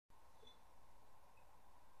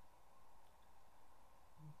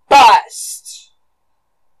best.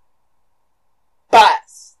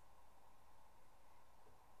 Best.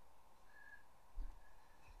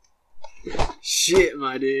 Shit,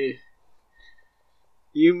 my dude.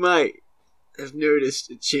 You might have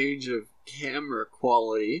noticed a change of camera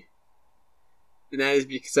quality, and that is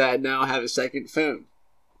because I now have a second phone.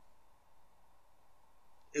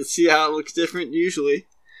 And see how it looks different usually?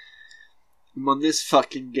 I'm on this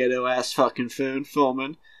fucking ghetto ass fucking phone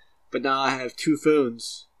filming, but now I have two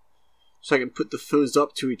phones, so I can put the phones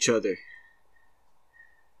up to each other.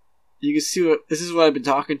 You can see this is what I've been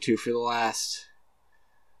talking to for the last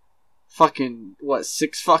fucking,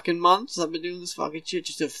 6 fucking months? I've been doing this fucking shit,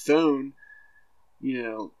 just a phone,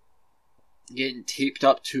 getting taped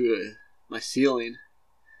up to my ceiling,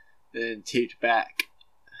 and then taped back.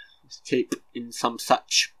 Tape in some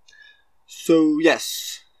such. So,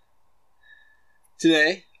 yes.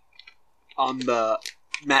 Today, on the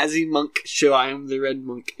Mazzie Monk show, I am the Red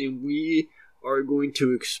Monk, and we are going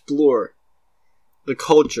to explore the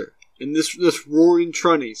culture in this roaring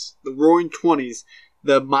 20s, the roaring 20s,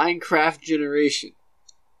 the Minecraft generation.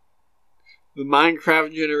 The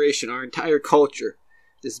Minecraft generation, our entire culture,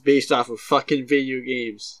 is based off of fucking video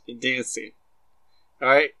games and dancing.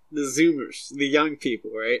 Alright? The Zoomers, the young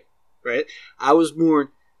people, right? Right? I was born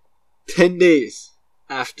 10 days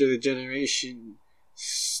after the generation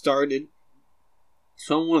started.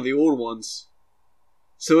 So I'm one of the old ones.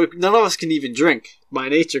 So none of us can even drink by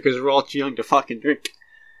nature because we're all too young to fucking drink.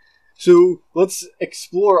 So let's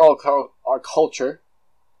explore our culture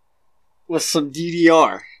with some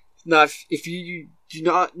DDR. Now, if you do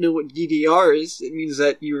not know what DDR is, it means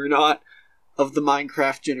that you are not of the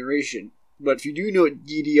Minecraft generation. But if you do know what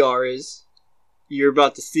DDR is, you're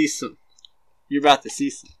about to see some. You're about to see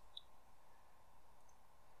some.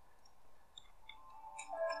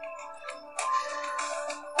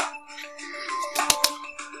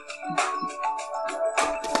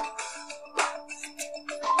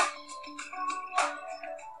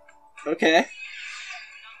 Okay.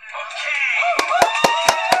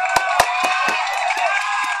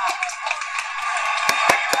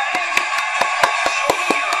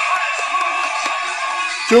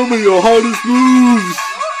 Show me your hardest moves!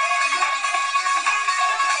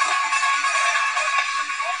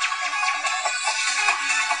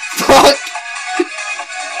 Fuck!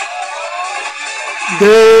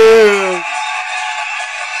 Damn!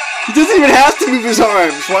 He doesn't even have to move his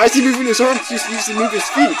arms! Why is he moving his arms? He just needs to move his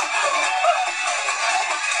feet.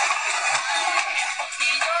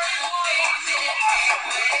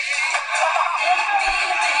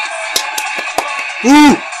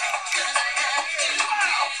 Ooh!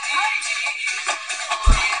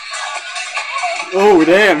 Oh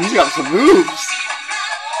damn, he's got some moves.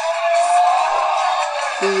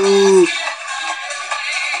 Ooh.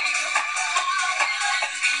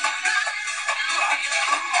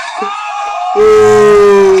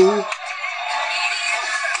 Ooh.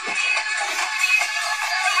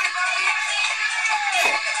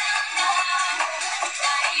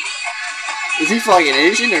 Is he fucking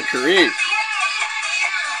Asian or Korean?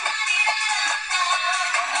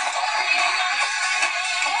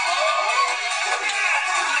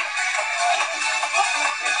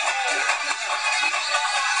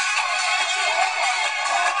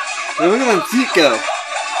 Look at them feet go.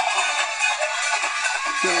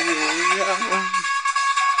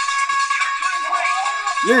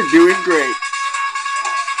 You're doing great.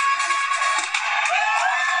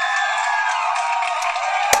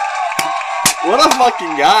 What a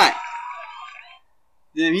fucking guy.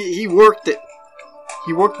 Damn, he worked it.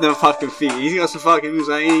 He worked them fucking feet. He's got some fucking moves.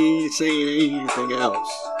 I ain't saying anything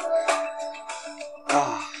else.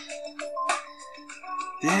 Ah.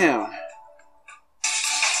 Damn.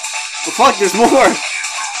 Well, fuck, there's more!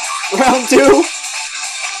 Round 2?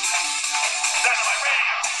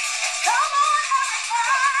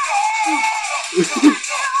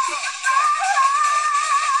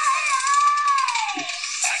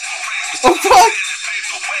 Oh, fuck!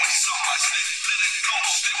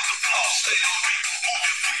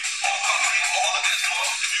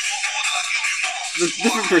 The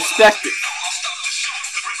different perspective.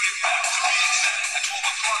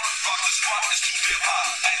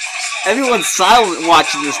 Everyone's silent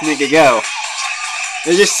watching this nigga go.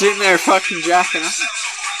 They're just sitting there fucking jacking up.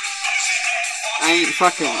 I ain't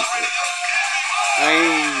fucking with it. I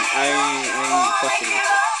ain't fucking with it.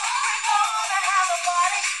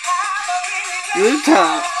 Good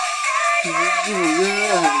time. You're gonna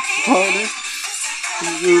have a party.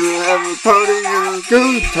 You're gonna have a party and a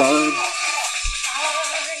good time.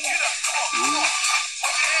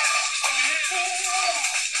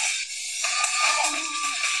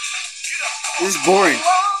 This is boring.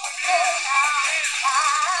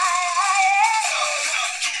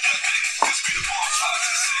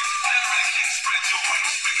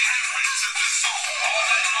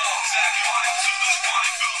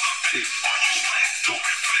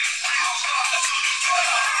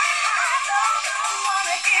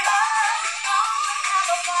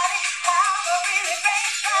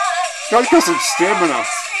 Gotta got some stamina.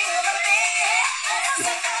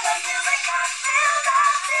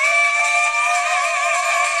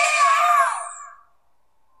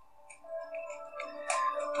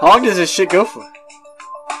 How long does this shit go for?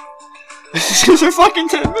 This goes for fucking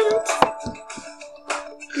 10 minutes?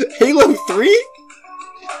 Halo 3?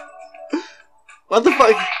 What the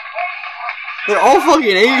fuck? They're all fucking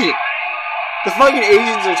Asian. The fucking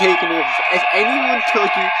Asians are taking over. If anyone tells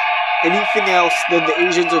you anything else than the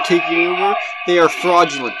Asians are taking over, they are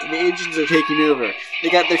fraudulent. The Asians are taking over. They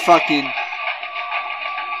got their fucking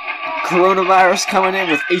coronavirus coming in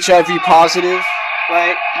with HIV positive,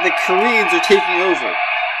 right? The Koreans are taking over.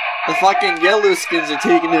 The fucking yellow skins are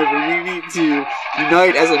taking over. We need to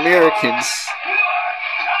unite as Americans.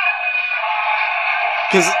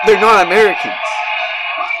 Because they're not Americans.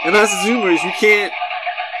 And as Zoomers, we can't...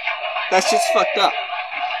 That shit's fucked up.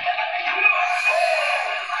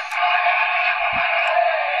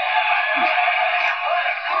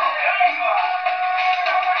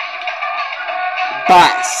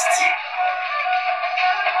 Biased.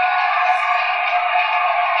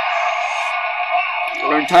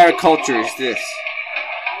 Our entire culture is this.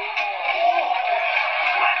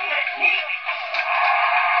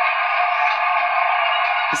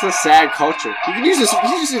 It's a sad culture. You can use this. You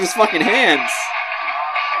can use his fucking hands.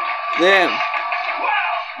 Damn.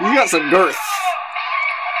 You got some girth.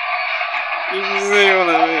 You can see what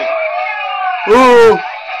I mean. Ooh.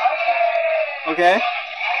 Okay.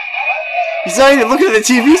 He's not even looking at the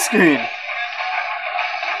TV screen.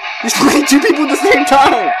 He's playing two people at the same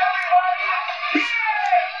time.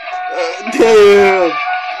 Damn.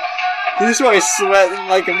 This is why he's sweating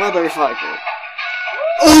like a motherfucker.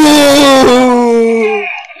 Ooh.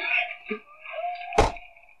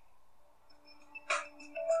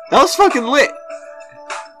 That was fucking lit.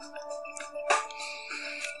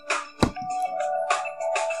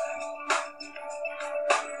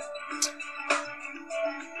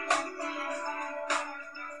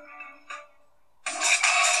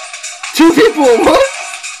 Two people at once?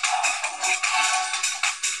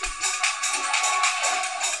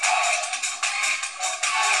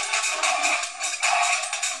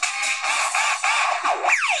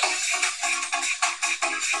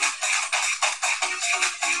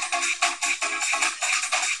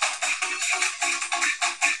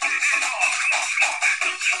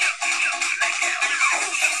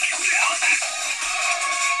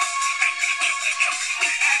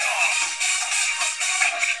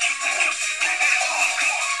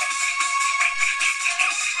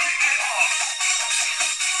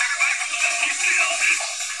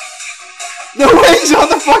 No way, he's on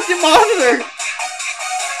the fucking monitor!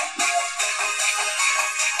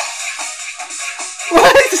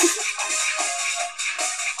 What?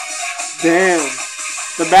 Damn.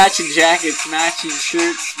 The matching jackets, matching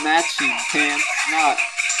shirts, matching pants, not.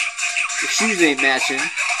 The shoes ain't matching.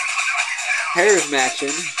 Hair's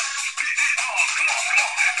matching.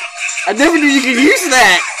 I never knew you could use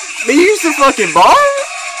that! They use the fucking bar?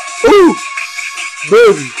 Ooh!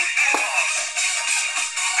 Boom!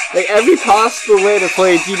 Like, every possible way to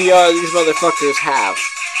play DDR these motherfuckers have.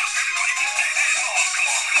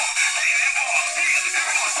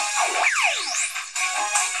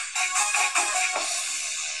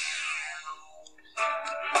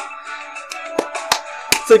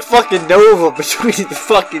 It's like fucking Nova between the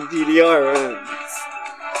fucking DDR rooms.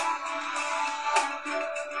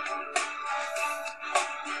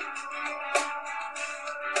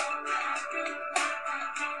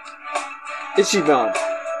 Ichiban.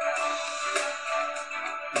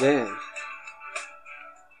 Damn.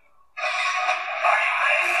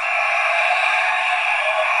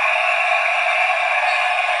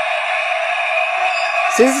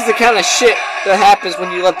 See, this is the kind of shit that happens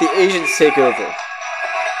when you let the Asians take over.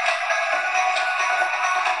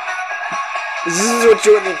 This is what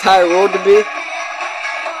you want the entire world to be?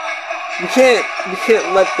 You can't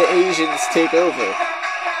let the Asians take over.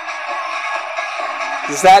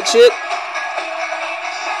 Is that shit?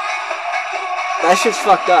 That shit's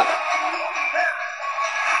fucked up.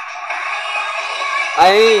 I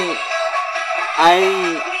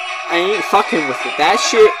ain't fucking with it. That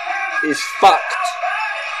shit is fucked.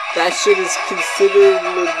 That shit is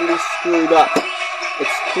considerably screwed up.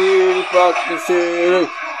 It's clearly fucking considered,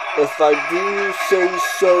 if I do say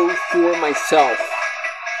so for myself.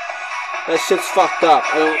 That shit's fucked up.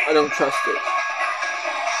 I don't trust it.